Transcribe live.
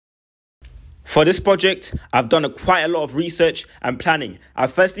For this project, I've done quite a lot of research and planning. I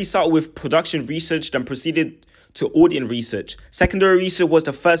firstly started with production research, then proceeded to audience research. Secondary research was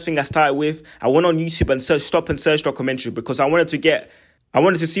the first thing I started with. I went on YouTube and searched Stop and Search documentary because I wanted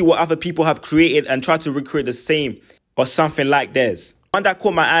to see what other people have created and try to recreate the same or something like theirs. One that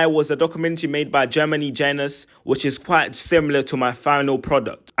caught my eye was a documentary made by Germany Janus, which is quite similar to my final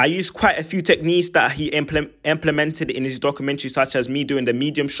product. I used quite a few techniques that he implemented in his documentary, such as me doing the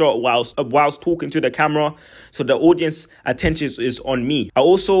medium shot whilst talking to the camera, so the audience attention is on me. I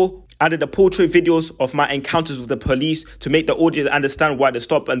also added the portrait videos of my encounters with the police to make the audience understand why the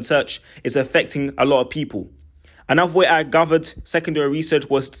stop and search is affecting a lot of people. Another way I gathered secondary research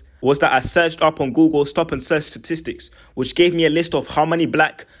was that I searched up on Google stop and search statistics, which gave me a list of how many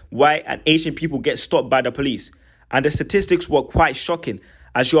black, white, and Asian people get stopped by the police. And the statistics were quite shocking,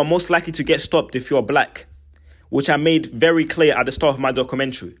 as you are most likely to get stopped if you're black, which I made very clear at the start of my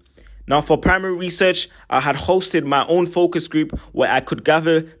documentary. Now, for primary research, I had hosted my own focus group where I could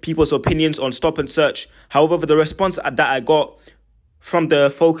gather people's opinions on stop and search. However, the response that I got from the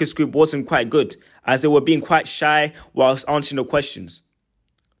focus group wasn't quite good, as they were being quite shy whilst answering the questions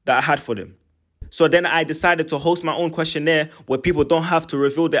that I had for them. So then I decided to host my own questionnaire where people don't have to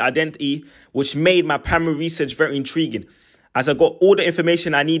reveal their identity, which made my primary research very intriguing, as I got all the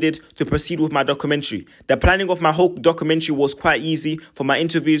information I needed to proceed with my documentary. The planning of my whole documentary was quite easy for my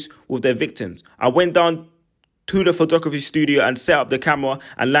interviews with the victims. I went down to the photography studio and set up the camera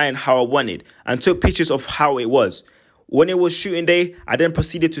and line how I wanted, and took pictures of how it was. When it was shooting day, I then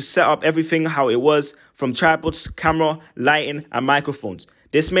proceeded to set up everything how it was, from tripods, camera, lighting, and microphones.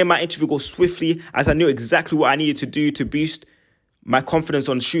 This made my interview go swiftly, as I knew exactly what I needed to do to boost my confidence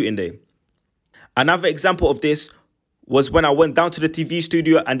on shooting day. Another example of this was when I went down to the TV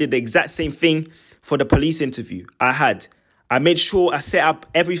studio and did the exact same thing for the police interview I made sure I set up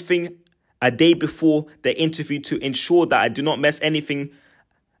everything a day before the interview to ensure that I do not mess anything,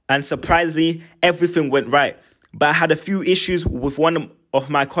 and surprisingly, everything went right. But I had a few issues with one of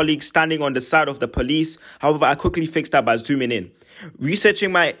my colleagues standing on the side of the police. However, I quickly fixed that by zooming in.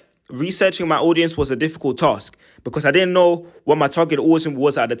 Researching my audience was a difficult task because I didn't know what my target audience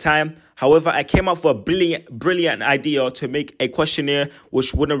was at the time. However, I came up with a brilliant idea to make a questionnaire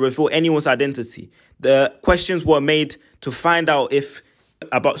which wouldn't reveal anyone's identity. The questions were made to find out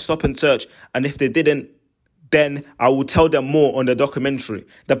about stop and search, and if they didn't, then I will tell them more on the documentary.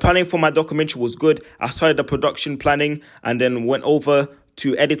 The planning for my documentary was good. I started the production planning and then went over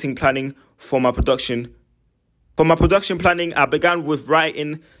to editing planning for my production. For my production planning, I began with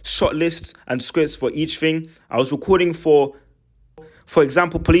writing shot lists and scripts for each thing. I was recording for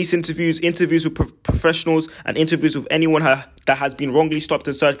example, police interviews with professionals, and interviews with anyone that has been wrongly stopped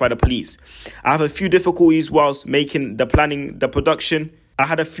and searched by the police. I have a few difficulties whilst making the production. I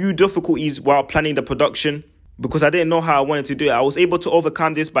had a few difficulties while planning the production, because I didn't know how I wanted to do it. I was able to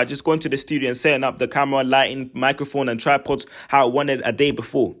overcome this by just going to the studio and setting up the camera, lighting, microphone, and tripods how I wanted a day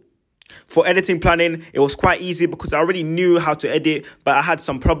before. For editing planning, it was quite easy because I already knew how to edit, but I had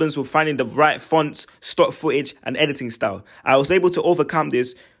some problems with finding the right fonts, stock footage, and editing style. I was able to overcome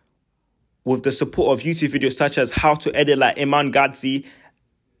this with the support of YouTube videos such as How to Edit Like Iman Gadzi,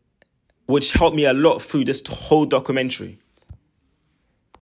 which helped me a lot through this whole documentary.